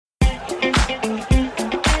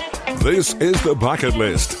This is The Bucket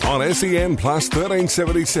List on SEN Plus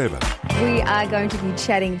 1377. We are going to be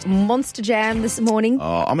chatting Monster Jam this morning.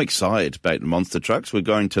 Oh, I'm excited about the monster trucks. We're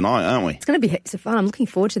going tonight, aren't we? It's going to be heaps of fun. I'm looking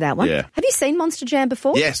forward to that one. Yeah. Have you seen Monster Jam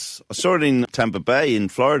before? Yes, I saw it in Tampa Bay in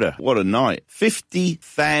Florida. What a night.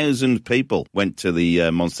 50,000 people went to the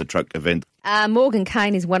monster truck event. Morgan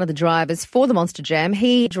Kane is one of the drivers for the Monster Jam.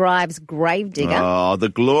 He drives Gravedigger. Oh, the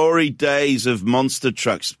glory days of monster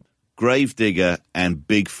trucks. Gravedigger and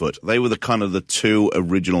Bigfoot. They were the two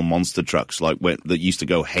original monster trucks that used to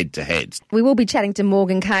go head to head. We will be chatting to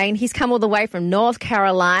Morgan Kane. He's come all the way from North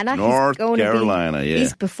Carolina.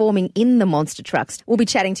 He's performing in the monster trucks. We'll be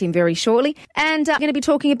chatting to him very shortly. And going to be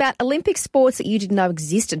talking about Olympic sports that you didn't know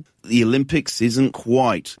existed. The Olympics isn't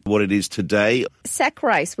quite what it is today. Sack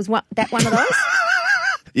race, was that one of those?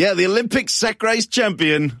 Yeah, the Olympic sack race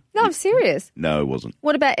champion. No, I'm serious. No, it wasn't.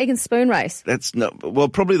 What about egg and spoon race?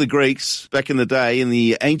 Probably the Greeks back in the day in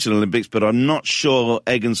the ancient Olympics, but I'm not sure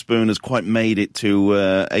egg and spoon has quite made it to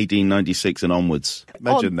 1896 and onwards.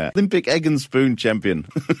 Imagine that. Olympic egg and spoon champion.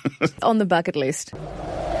 On the bucket list.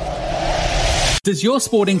 Does your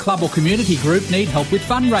sporting club or community group need help with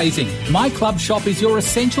fundraising? My Club Shop is your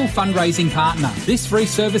essential fundraising partner. This free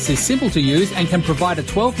service is simple to use and can provide a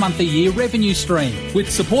 12-month-a-year revenue stream. With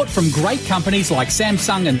support from great companies like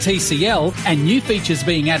Samsung and TCL and new features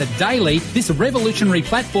being added daily, this revolutionary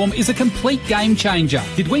platform is a complete game changer.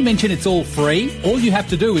 Did we mention it's all free? All you have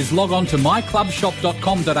to do is log on to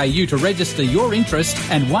myclubshop.com.au to register your interest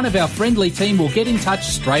and one of our friendly team will get in touch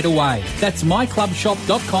straight away. That's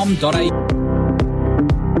myclubshop.com.au.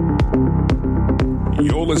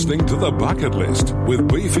 You're listening to The Bucket List with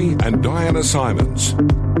Beefy and Diana Simons.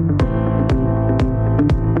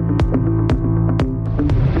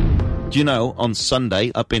 Do you know, on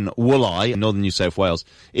Sunday, up in Woolleye, northern New South Wales,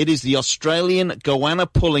 it is the Australian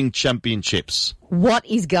Goanna Pulling Championships. What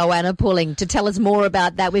is Goanna Pulling? To tell us more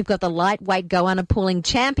about that, we've got the lightweight Goanna Pulling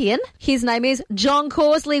champion. His name is John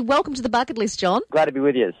Corsley. Welcome to The Bucket List, John. Glad to be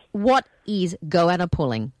with you. What is Goanna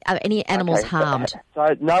Pulling? Are any animals harmed?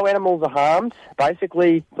 So no animals are harmed.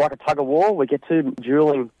 Basically, like a tug-of-war, we get two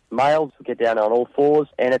dueling males, get down on all fours,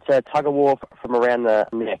 and it's a tug-of-war from around the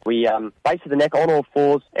neck. We base of the neck on all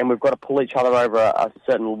fours, and we've got to pull each other over a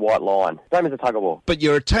certain white line. Same as a tug-of-war. But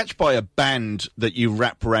you're attached by a band that you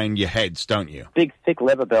wrap around your heads, don't you? Big, thick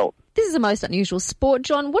leather belt. This is the most unusual sport,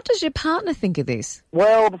 John. What does your partner think of this?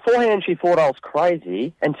 Well, beforehand she thought I was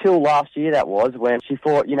crazy, until last year that was, when she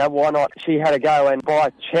thought, why not? She had a go, and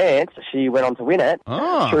by chance, she went on to win it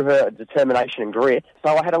through her determination and grit.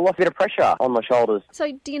 So I had a lot bit of pressure on my shoulders. So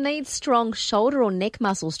do you need strong shoulder or neck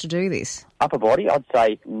muscles to do this? Upper body, I'd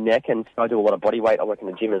say neck, and I do a lot of body weight. I work in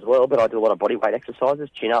the gym as well, but I do a lot of body weight exercises,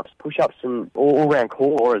 chin-ups, push-ups, and all-round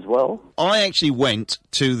core as well. I actually went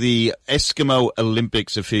to the Eskimo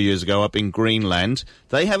Olympics a few years ago up in Greenland.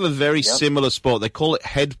 They have a very similar sport. They call it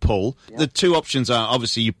head pull. Yep. The two options are,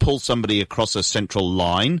 obviously, you pull somebody across a central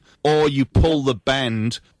line, or you pull the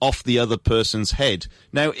band off the other person's head.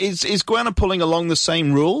 Now, is Goanna pulling along the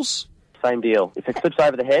same rules? Same deal. If it slips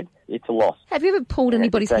over the head, it's a loss. Have you ever pulled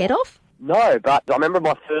anybody's head off? No, but I remember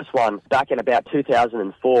my first one back in about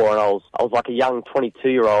 2004, and I was like a young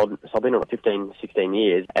 22-year-old, so I've been around 15, 16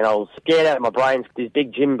 years, and I was scared out of my brains. These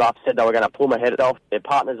big gym buffs said they were going to pull my head off. Their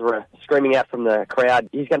partners were screaming out from the crowd,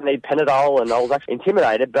 he's going to need Panadol, and I was actually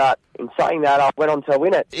intimidated, but in saying that, I went on to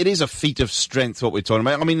win it. It is a feat of strength, what we're talking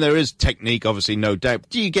about. I mean, there is technique, obviously, no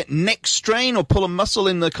doubt. Do you get neck strain or pull a muscle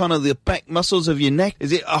in the back muscles of your neck?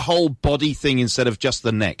 Is it a whole body thing instead of just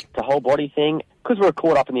the neck? It's a whole body thing. Because we're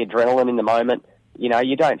caught up in the adrenaline in the moment,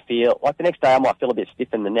 you don't feel... Like the next day I might feel a bit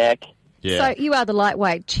stiff in the neck. Yeah. So you are the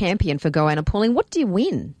lightweight champion for Goanna Pulling. What do you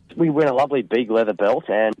win? We win a lovely big leather belt,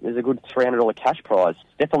 and there's a good $300 cash prize.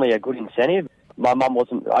 Definitely a good incentive. My mum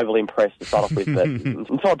wasn't overly impressed to start off with, but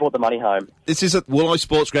until I brought the money home. This is at Woolleye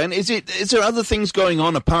Sports Ground. Is there other things going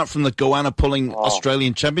on apart from the Goanna Pulling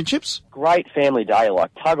Australian Championships? Great family day, like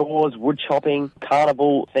tug-of-wars, wood chopping,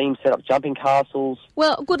 carnival, theme set-up, jumping castles.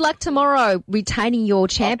 Well, good luck tomorrow retaining your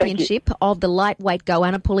championship of the lightweight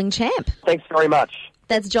Goanna Pulling champ. Thanks very much.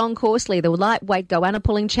 That's John Corsley, the lightweight Goanna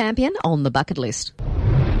Pulling champion, on the bucket list.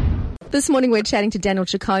 This morning we're chatting to Daniel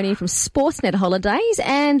Ciccone from Sportsnet Holidays,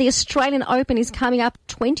 and the Australian Open is coming up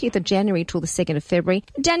 20th of January till the 2nd of February.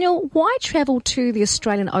 Daniel, why travel to the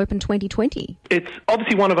Australian Open 2020? It's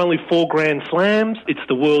obviously one of only 4 Grand Slams. It's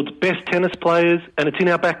the world's best tennis players, and it's in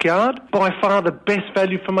our backyard. By far the best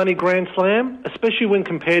value for money Grand Slam, especially when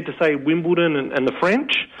compared to, say, Wimbledon and the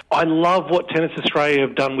French. I love what Tennis Australia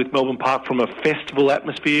have done with Melbourne Park from a festival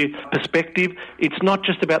atmosphere perspective. It's not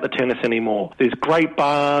just about the tennis anymore. There's great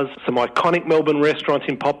bars, some iconic Melbourne restaurants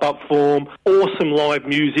in pop-up form, awesome live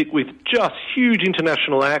music with just huge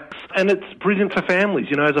international acts, and it's brilliant for families.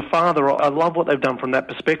 You know, as a father, I love what they've done from that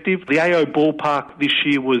perspective. The AO Ballpark this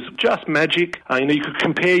year was just magic. You could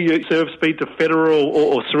compare your serve speed to Federer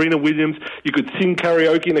or Serena Williams. You could sing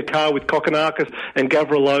karaoke in a car with Kokkinakis and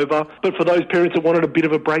Gavrilova. But for those parents that wanted a bit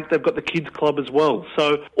of a break, they've got the kids club as well.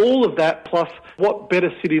 So all of that, plus what better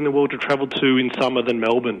city in the world to travel to in summer than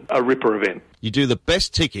Melbourne? A ripper event. You do the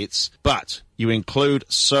best tickets, but you include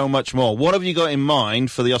so much more. What have you got in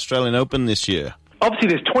mind for the Australian Open this year? Obviously,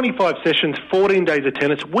 there's 25 sessions, 14 days of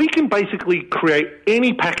tennis. We can basically create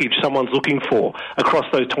any package someone's looking for across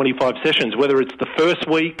those 25 sessions, whether it's the first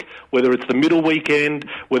week, whether it's the middle weekend,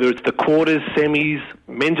 whether it's the quarters, semis,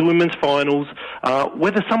 men's and women's finals,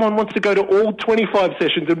 whether someone wants to go to all 25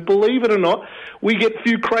 sessions. And believe it or not, we get a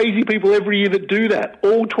few crazy people every year that do that.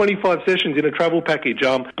 All 25 sessions in a travel package.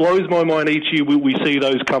 Blows my mind each year we see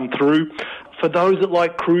those come through. For those that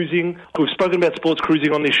like cruising, we've spoken about sports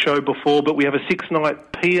cruising on this show before, but we have a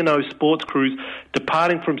 6-night P&O sports cruise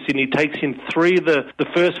departing from Sydney. Takes in 3 of the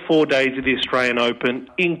first 4 days of the Australian Open.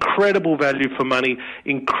 Incredible value for money,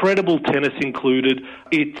 incredible tennis included.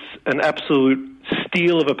 It's an absolute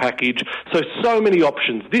steal of a package. So many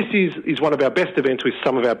options. This is one of our best events with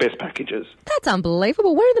some of our best packages. That's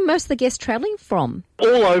unbelievable. Where are the most of the guests travelling from?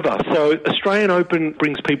 All over. So Australian Open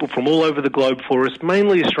brings people from all over the globe for us,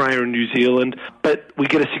 mainly Australia and New Zealand, but we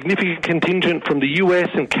get a significant contingent from the US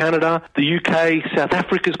and Canada, the UK, South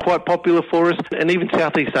Africa is quite popular for us, and even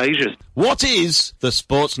Southeast Asia. What is the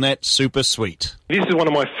Sportsnet Super Suite? This is one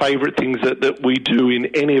of my favourite things that we do in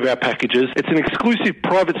any of our packages. It's an exclusive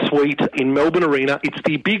private suite in Melbourne Arena. It's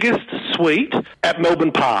the biggest suite at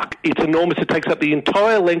Melbourne Park. It's enormous. It takes up the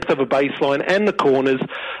entire length of a baseline and the corners.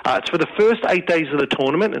 It's for the first 8 days of the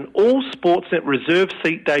tournament, and all Sportsnet reserve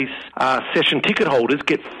seat day session ticket holders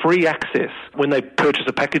get free access when they purchase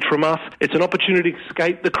a package from us. It's an opportunity to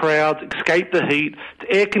escape the crowds, escape the heat. It's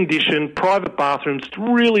air-conditioned, private bathrooms,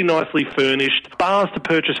 really nicely furnished, bars to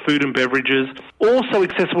purchase food and beverages. Also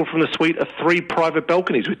accessible from the suite are 3 private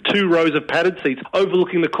balconies with 2 rows of padded seats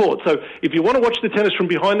overlooking the court. So if you want to watch the tennis from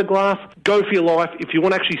behind the glass, go for your life. If you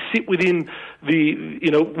want to actually sit within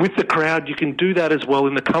with the crowd, you can do that as well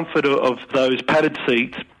in the comfort of those padded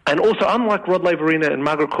seats. And also, unlike Rod Laver Arena and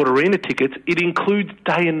Margaret Court Arena tickets, it includes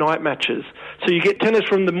day and night matches. So you get tennis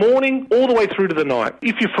from the morning all the way through to the night.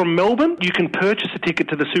 If you're from Melbourne, you can purchase a ticket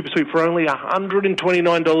to the Super Suite for only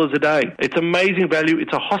 $129 a day. It's amazing value.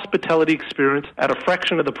 It's a hospitality experience at a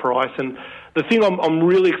fraction of the price. And the thing I'm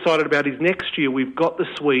really excited about is next year we've got the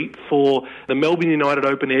suite for the Melbourne United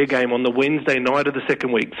Open Air game on the Wednesday night of the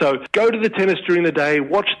second week. So go to the tennis during the day,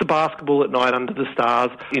 watch the basketball at night under the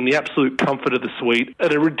stars in the absolute comfort of the suite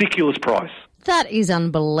at a ridiculous price. That is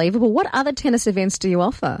unbelievable. What other tennis events do you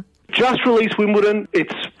offer? Just released Wimbledon.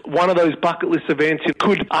 It's one of those bucket list events. It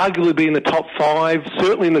could arguably be in the top 5,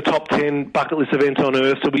 certainly in the top 10 bucket list events on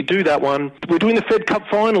earth. So we do that one. We're doing the Fed Cup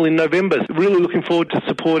final in November. Really looking forward to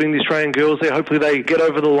supporting the Australian girls there. Hopefully they get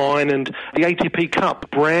over the line. And the ATP Cup,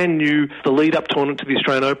 brand new, the lead-up tournament to the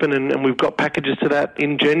Australian Open. And we've got packages to that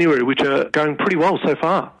in January, which are going pretty well so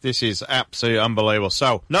far. This is absolutely unbelievable.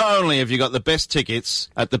 So not only have you got the best tickets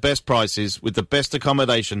at the best prices with the best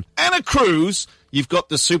accommodation and a cruise, you've got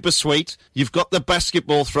the Super Suite. You've got the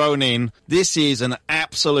basketball thrown in. This is an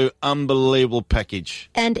absolute unbelievable package.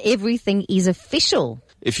 And everything is official.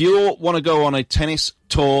 If you want to go on a tennis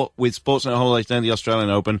tour with Sportsnet Holidays down the Australian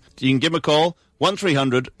Open, you can give them a call,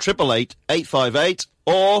 1300 888 858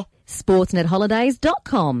 or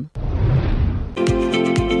sportsnetholidays.com.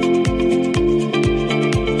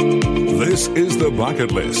 This is The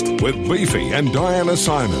Bucket List with Beefy and Diana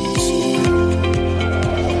Simons.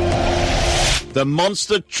 The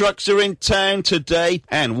monster trucks are in town today,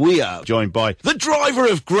 and we are joined by the driver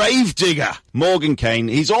of Gravedigger, Morgan Kane.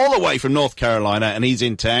 He's all the way from North Carolina, and he's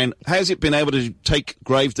in town. How's it been able to take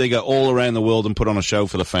Gravedigger all around the world and put on a show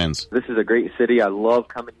for the fans? This is a great city. I love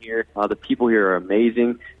coming here. The people here are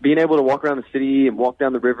amazing. Being able to walk around the city and walk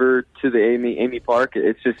down the river to the Amy Park,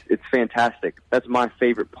 it's fantastic. That's my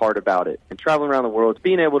favorite part about it. And traveling around the world,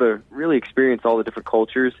 being able to really experience all the different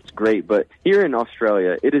cultures, it's great. But here in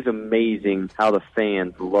Australia, it is amazing how the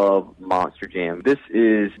fans love Monster Jam. This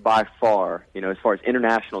is by far, as far as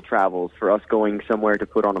international travels, for us going somewhere to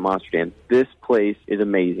put on a Monster Jam, this place is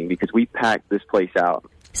amazing because we packed this place out.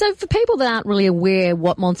 So for people that aren't really aware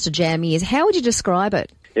what Monster Jam is, how would you describe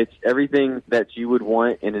it? It's everything that you would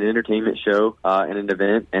want in an entertainment show, in an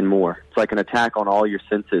event, and more. It's like an attack on all your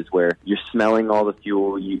senses where you're smelling all the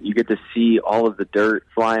fuel. You get to see all of the dirt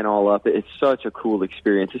flying all up. It's such a cool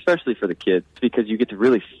experience, especially for the kids, because you get to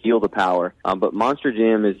really feel the power. But Monster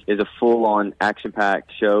Jam is a full-on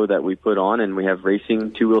action-packed show that we put on, and we have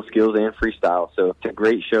racing, two-wheel skills, and freestyle. So it's a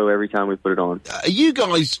great show every time we put it on. Are you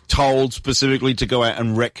guys told specifically to go out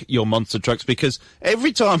and wreck your monster trucks? Because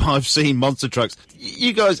every time I've seen monster trucks,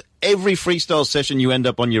 you guys, every freestyle session you end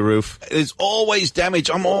up on your roof, there's always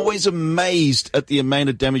damage. I'm always amazed at the amount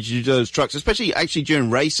of damage you do to those trucks, especially actually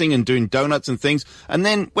during racing and doing donuts and things. And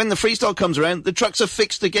then when the freestyle comes around, the trucks are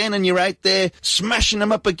fixed again and you're out there smashing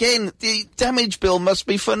them up again. The damage bill must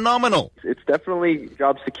be phenomenal. It's definitely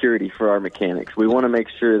job security for our mechanics. We want to make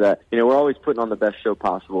sure that, we're always putting on the best show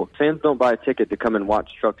possible. Fans don't buy a ticket to come and watch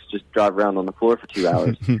trucks just drive around on the floor for 2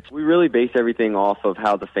 hours. We really base everything off of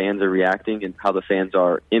how the fans are reacting and how the fans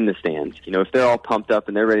are in the stands. If they're all pumped up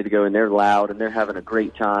and they're ready to go and they're loud and they're having a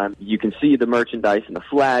great time, you can see the merchandise and the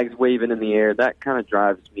flags waving in the air. That kind of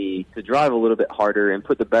drives me to drive a little bit harder and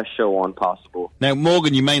put the best show on possible. Now,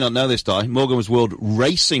 Morgan, you may not know this, Di. Morgan was world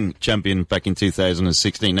racing champion back in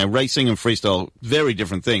 2016. Now, racing and freestyle, very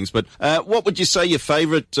different things, but what would you say your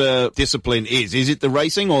favourite discipline is? Is it the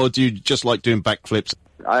racing, or do you just like doing backflips?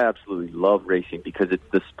 I absolutely love racing because it's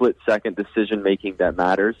the split-second decision-making that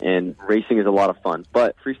matters, and racing is a lot of fun.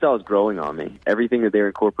 But freestyle is growing on me. Everything that they're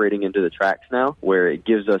incorporating into the tracks now, where it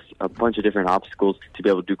gives us a bunch of different obstacles to be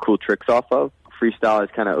able to do cool tricks off of, freestyle has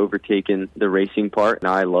kind of overtaken the racing part, and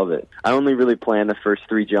I love it. I only really plan the first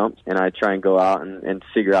 3 jumps, and I try and go out and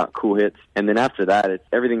figure out cool hits. And then after that,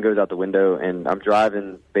 everything goes out the window, and I'm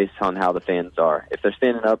driving based on how the fans are. If they're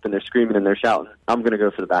standing up and they're screaming and they're shouting, I'm going to go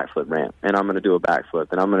for the backflip ramp, and I'm going to do a backflip,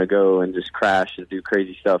 and I'm going to go and just crash and do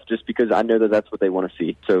crazy stuff just because I know that that's what they want to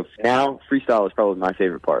see. So now, freestyle is probably my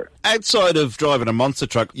favorite part. Outside of driving a monster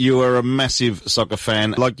truck, you are a massive soccer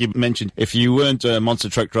fan. Like you mentioned, if you weren't a monster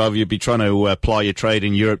truck driver, you'd be trying to ply your trade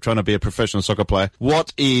in Europe, trying to be a professional soccer player.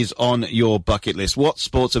 What is on your bucket list? What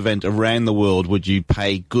sports event around the world would you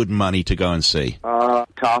pay good money to go and see?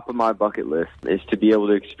 Top of my bucket list is to be able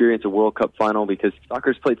to experience a World Cup final, because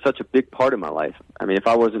soccer's played such a big part of my life. I mean, if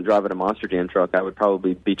I wasn't driving a Monster Jam truck, I would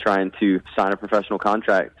probably be trying to sign a professional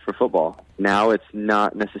contract for football. Now it's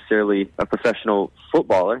not necessarily a professional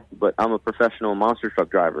footballer, but I'm a professional monster truck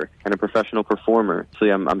driver and a professional performer. So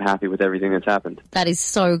yeah, I'm happy with everything that's happened. That is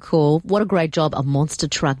so cool. What a great job, a monster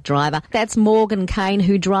truck driver. That's Morgan Kane,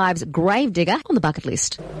 who drives Gravedigger on the bucket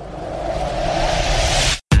list.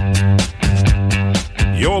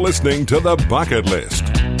 You're listening to The Bucket List.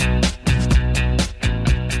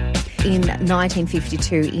 In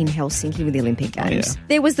 1952 in Helsinki with the Olympic Games,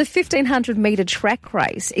 there was the 1,500-metre track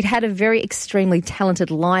race. It had a very extremely talented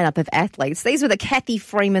lineup of athletes. These were the Kathy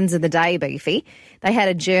Freemans of the day, Beefy. They had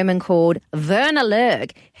a German called Werner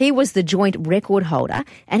Lerg. He was the joint record holder,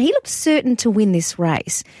 and he looked certain to win this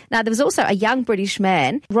race. Now, there was also a young British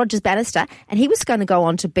man, Rogers Bannister, and he was going to go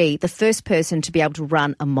on to be the first person to be able to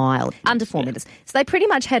run a mile under 4 minutes. So they pretty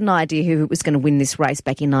much had an idea who was going to win this race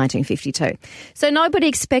back in 1952. So nobody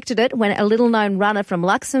expected it when a little-known runner from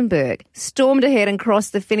Luxembourg stormed ahead and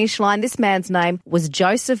crossed the finish line. This man's name was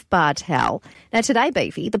Joseph Bartel. Now, today,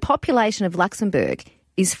 Beefy, the population of Luxembourg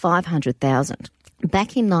is 500,000.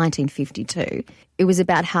 Back in 1952, it was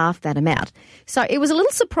about half that amount. So it was a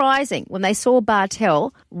little surprising when they saw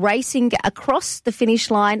Bartel racing across the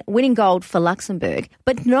finish line, winning gold for Luxembourg.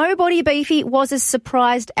 But nobody, Beefy, was as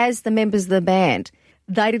surprised as the members of the band.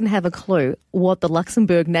 They didn't have a clue what the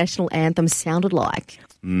Luxembourg national anthem sounded like.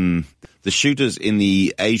 The shooters in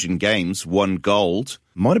the Asian Games won gold.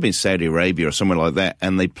 Might have been Saudi Arabia or somewhere like that,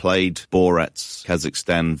 and they played Borat's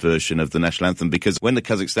Kazakhstan version of the national anthem, because when the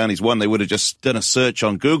Kazakhstanis won, they would have just done a search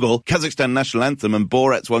on Google, Kazakhstan national anthem, and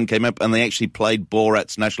Borat's one came up, and they actually played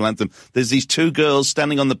Borat's national anthem. There's these 2 girls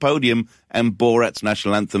standing on the podium, and Borat's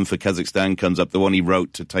national anthem for Kazakhstan comes up, the one he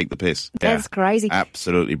wrote to take the piss. That's crazy.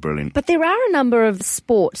 Absolutely brilliant. But there are a number of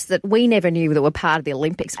sports that we never knew that were part of the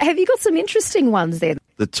Olympics. Have you got some interesting ones there?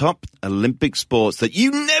 The top Olympic sports that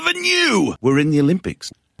you never knew were in the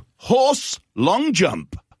Olympics. Horse long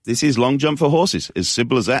jump. This is long jump for horses. As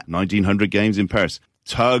simple as that. 1900 Games in Paris.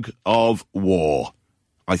 Tug of war.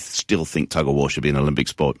 I still think tug of war should be an Olympic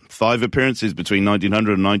sport. 5 appearances between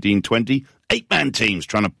 1900 and 1920. 8-man teams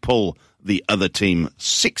trying to pull the other team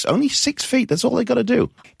only 6 feet. That's all they got to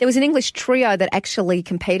do. There was an English trio that actually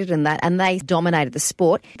competed in that, and they dominated the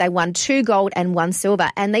sport. They won 2 gold and 1 silver,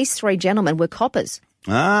 and these 3 gentlemen were coppers.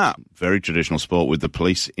 Very traditional sport with the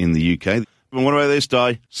police in the UK. And what about this,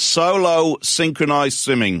 Di? Solo synchronised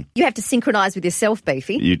swimming. You have to synchronise with yourself,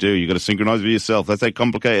 Beefy. You do. You've got to synchronise with yourself. That's how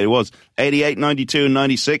complicated it was. 88, 92 and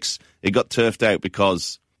 96, it got turfed out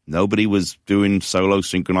because nobody was doing solo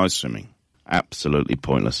synchronised swimming. Absolutely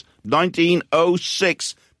pointless.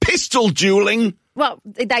 1906, pistol duelling. Well,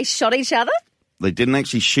 they shot each other? They didn't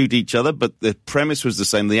actually shoot each other, but the premise was the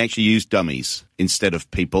same. They actually used dummies instead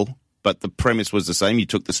of people. But the premise was the same. You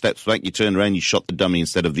took the steps back, you turned around, you shot the dummy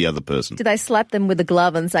instead of the other person. Did they slap them with a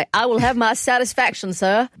glove and say, I will have my satisfaction,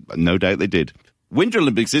 sir? No doubt they did. Winter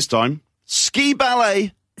Olympics this time. Ski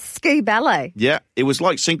ballet. Ski ballet? Yeah, it was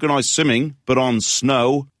like synchronised swimming, but on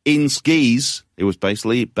snow, in skis. It was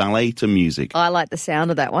basically ballet to music. I like the sound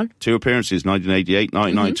of that one. 2 appearances, 1988,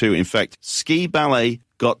 1992. In fact, ski ballet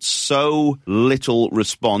got so little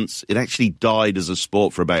response, it actually died as a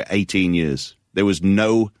sport for about 18 years. There was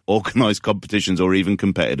no organised competitions or even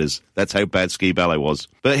competitors. That's how bad ski ballet was.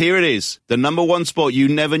 But here it is, the number one sport you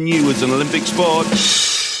never knew was an Olympic sport.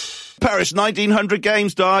 Paris 1900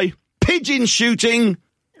 Games, Di. Pigeon shooting.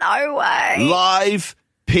 No way. Live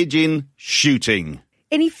pigeon shooting.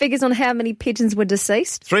 Any figures on how many pigeons were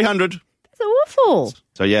deceased? 300. That's awful.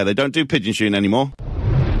 So yeah, they don't do pigeon shooting anymore.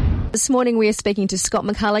 This morning we are speaking to Scott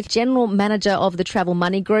McCulloch, General Manager of the Travel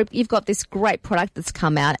Money Group. You've got this great product that's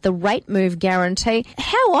come out, the Rate Move Guarantee.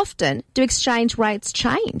 How often do exchange rates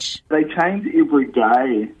change? They change every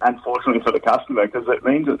day, unfortunately for the customer, because it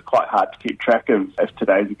means it's quite hard to keep track of if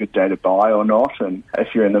today's a good day to buy or not. And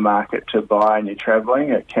if you're in the market to buy and you're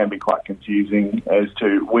travelling, it can be quite confusing as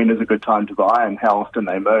to when is a good time to buy and how often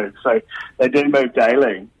they move. So they do move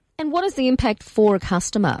daily. And what is the impact for a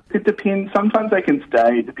customer? It depends. Sometimes they can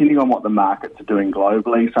stay, depending on what the markets are doing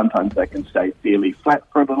globally, sometimes they can stay fairly flat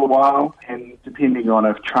for a little while. And depending on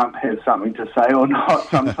if Trump has something to say or not,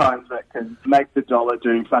 sometimes that can make the dollar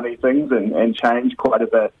do funny things and change quite a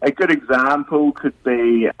bit. A good example could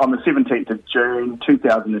be on the 17th of June,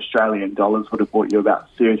 2,000 Australian dollars would have bought you about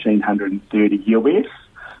 1,330 US.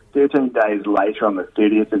 13 days later, on the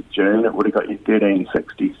 30th of June, it would have got you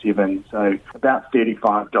 $1,367, so about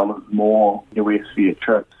 $35 more US for your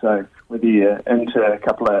trip. So whether you're into a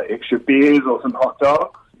couple of extra beers or some hot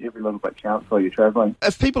dogs, every little bit counts while you're travelling.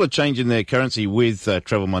 If people are changing their currency with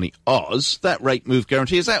Travel Money Oz, that Rate Move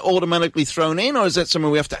Guarantee, is that automatically thrown in, or is that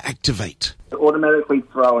something we have to activate? Automatically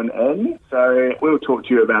thrown in, so we'll talk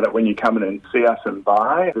to you about it when you come in and see us and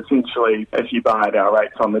buy. Essentially, if you buy at our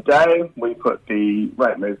rates on the day, we put the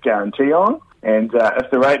Rate Move Guarantee on, and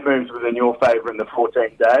if the rate moves within your favour in the 14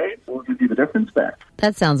 days, we'll give you the difference back.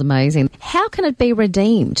 That sounds amazing. How can it be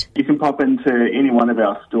redeemed? You can pop into any one of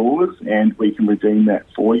our stores and we can redeem that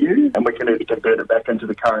for you, and we can either convert it back into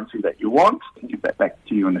the currency that you want and give that back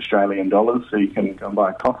to you in Australian dollars, so you can go and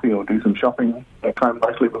buy a coffee or do some shopping back home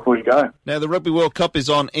mostly before you go. Now, the Rugby World Cup is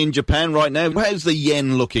on in Japan right now. How's the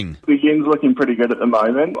yen looking? The yen's looking pretty good at the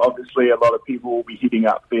moment. Obviously, a lot of people will be heading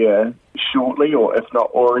up there shortly, or if not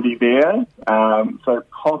already there. So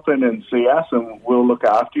hop in and see us and we'll look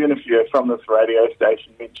after you. And if you're from this radio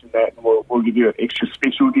station, mention that and we'll give you an extra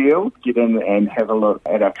special deal. Get in and have a look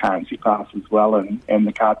at our currency pass as well and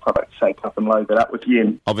the card product. Shake up and load that up with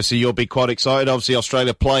yen. Obviously, you'll be quite excited. Obviously,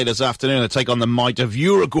 Australia play this afternoon to take on the might of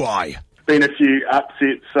Uruguay. Been a few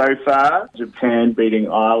upsets so far. Japan beating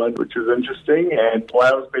Ireland, which is interesting, and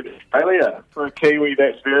Wales beating Australia. For a Kiwi,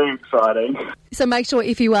 that's very exciting. So make sure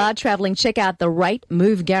if you are travelling, check out the Rate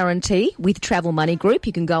Move Guarantee with Travel Money Group.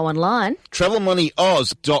 You can go online.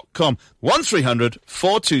 TravelMoneyOz.com. 1300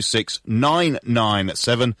 426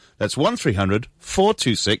 997. That's 1300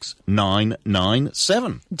 426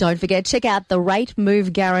 997. Don't forget, check out the Rate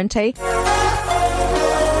Move Guarantee.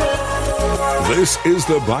 This is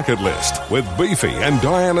The Bucket List with Beefy and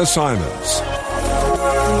Diana Simons.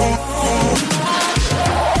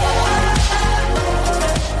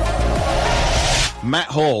 Matt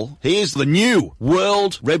Hall, he is the new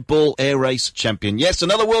World Red Bull Air Race Champion. Yes,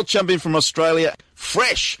 another world champion from Australia,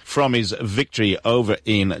 fresh from his victory over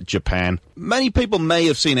in Japan. Many people may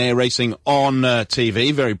have seen air racing on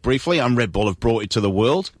TV, very briefly. Red Bull have brought it to the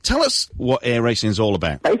world. Tell us what air racing is all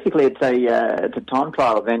about. Basically, it's a time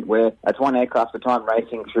trial event where it's one aircraft at a time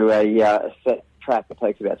racing through a set track that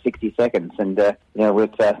takes about 60 seconds, and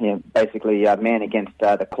with basically man against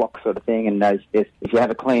the clock sort of thing. And if you have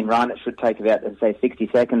a clean run, it should take about, say, 60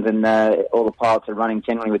 seconds, and all the pilots are running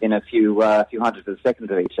generally within a few hundreds of seconds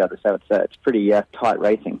of each other. So it's pretty tight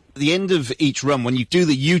racing. At the end of each run, when you do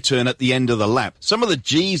the U-turn at the end of the lap, some of the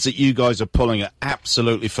G's that you guys are pulling are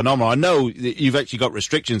absolutely phenomenal. I know that you've actually got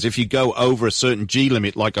restrictions. If you go over a certain G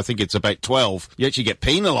limit, like I think it's about 12, you actually get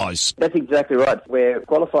penalised. That's exactly right. We're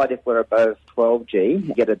qualified if we're above 12 12G.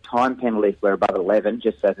 You get a time penalty if we're above 11,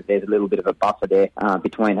 just so that there's a little bit of a buffer there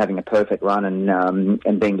between having a perfect run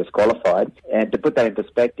and being disqualified. And to put that in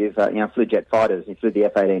perspective, I flew jet fighters. I flew the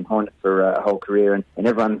F-18 Hornet for a whole career, and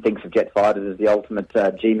everyone thinks of jet fighters as the ultimate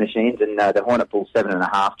G machines, and the Hornet pulls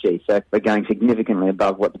 7.5 G. So we're going significantly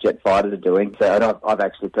above what the jet fighters are doing. So I've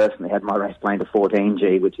actually personally had my race plane to 14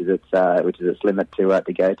 G, which is its limit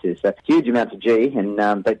to go to. So huge amounts of G, and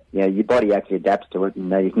but your body actually adapts to it, and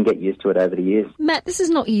you can get used to it over the years. Matt, this is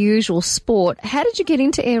not usual sport. How did you get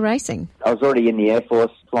into air racing? I was already in the Air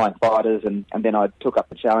Force flying fighters, and then I took up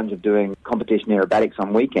the challenge of doing competition aerobatics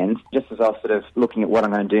on weekends, just as I was sort of looking at what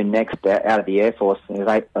I'm going to do next out of the Air Force.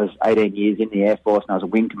 I was 18 years in the Air Force, and I was a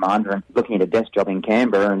wing commander and looking at a desk job in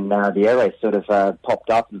Canberra, and the air race sort of popped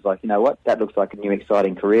up and was like, you know what, that looks like a new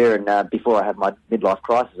exciting career, and before I have my midlife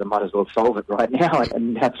crisis, I might as well solve it right now,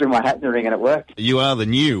 and I threw my hat in the ring and it worked. You are the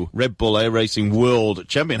new Red Bull Air Racing World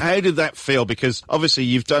Champion. How did that feel? Because obviously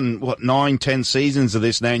you've done, 9-10 seasons of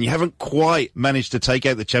this now, and you haven't quite managed to take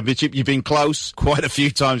out the championship. You've been close quite a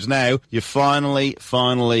few times now. You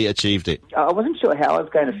finally achieved it. I wasn't sure how I was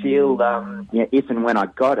going to feel if and when I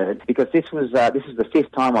got it, because this is the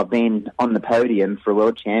fifth time I've been on the podium for a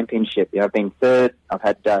World Championship. I've been third, I've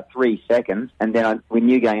had 3 seconds, and then we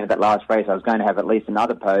knew going into that last race I was going to have at least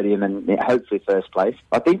another podium and hopefully first place.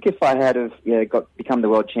 I think if I had become the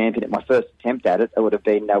World Champion at my first attempt at it, it would have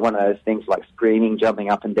been one of those things like screaming, jumping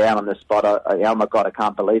up and down on the spot, oh my God, I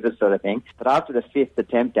can't believe it sort of thing. But after the fifth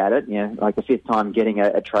attempt at it, like the fifth time getting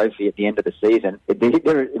a trophy at the end of the season,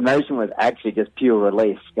 the emotion was actually just pure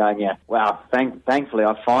relief, going, wow, thankfully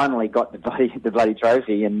I finally got the bloody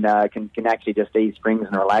trophy, and can actually just ease springs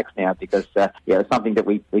and relax now, because it's something that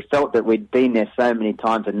we felt that we'd been there so many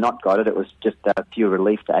times and not got it. It was just pure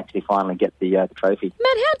relief to actually finally get the trophy.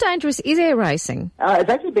 Matt, how dangerous is air racing? It's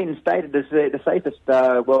actually been stated as the safest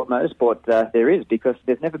world motorsport there is, because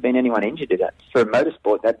there's never been anyone injured in it. For a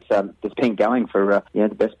motorsport that's been going for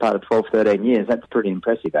the best part of 12, 13 years, that's pretty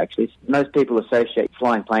impressive actually. Most people associate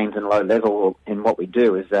flying planes and low level in what we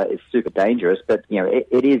do is super dangerous, but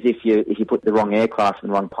it is if you put the wrong aircraft and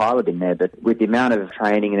the wrong pilot in there. But with the amount of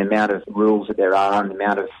training and the amount of rules that there are and the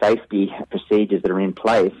amount of safety procedures that are in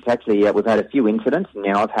place, actually we've had a few incidents, and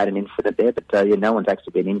now I've had an incident there, but no one's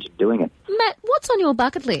actually been injured doing it. Matt, what's on your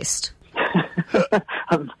bucket list?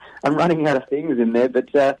 I'm running out of things in there, but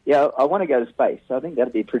I want to go to space, so I think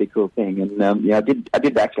that'd be a pretty cool thing. And I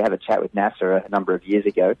did actually have a chat with NASA a number of years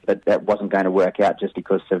ago, but that wasn't going to work out just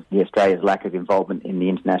because of Australia's lack of involvement in the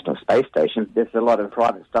International Space Station. There's a lot of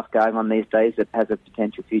private stuff going on these days that has a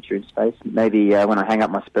potential future in space. Maybe when I hang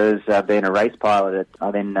up my spurs being a race pilot,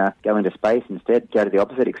 I then go into space instead, go to the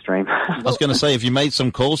opposite extreme. I was going to say, have you made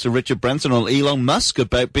some calls to Richard Branson or Elon Musk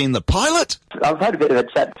about being the pilot? I've had a bit of a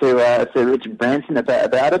chat to Richard Branson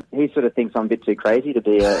about it. He sort of thinks I'm a bit too crazy to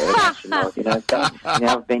be an astronaut, So,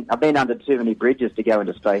 I've been under too many bridges to go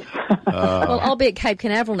into space. Well, I'll be at Cape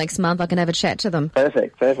Canaveral next month. I can have a chat to them.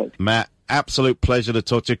 Perfect. Matt, absolute pleasure to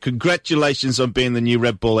talk to you. Congratulations on being the new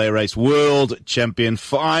Red Bull Air Race World Champion.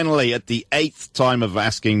 Finally, at the 8th time of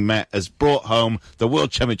asking, Matt has brought home the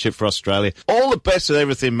World Championship for Australia. All the best with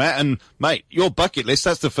everything, Matt. And, mate, your bucket list,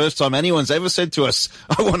 that's the first time anyone's ever said to us,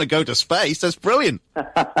 I want to go to space. That's brilliant.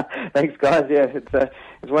 Thanks, guys. Yeah,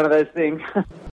 it's one of those things.